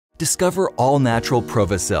Discover all-natural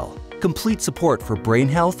Provasil, complete support for brain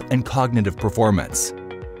health and cognitive performance.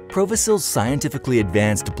 Provasil's scientifically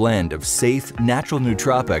advanced blend of safe, natural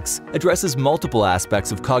nootropics addresses multiple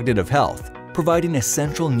aspects of cognitive health, providing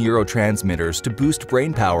essential neurotransmitters to boost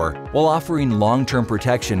brain power while offering long-term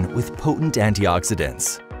protection with potent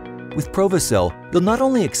antioxidants. With Provasil, you'll not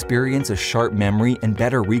only experience a sharp memory and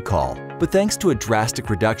better recall, but thanks to a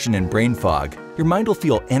drastic reduction in brain fog, your mind will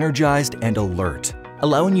feel energized and alert,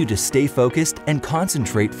 allowing you to stay focused and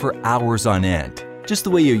concentrate for hours on end, just the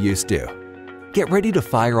way you used to. Get ready to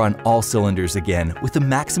fire on all cylinders again with the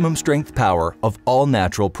maximum strength power of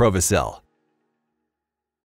all-natural Provasil.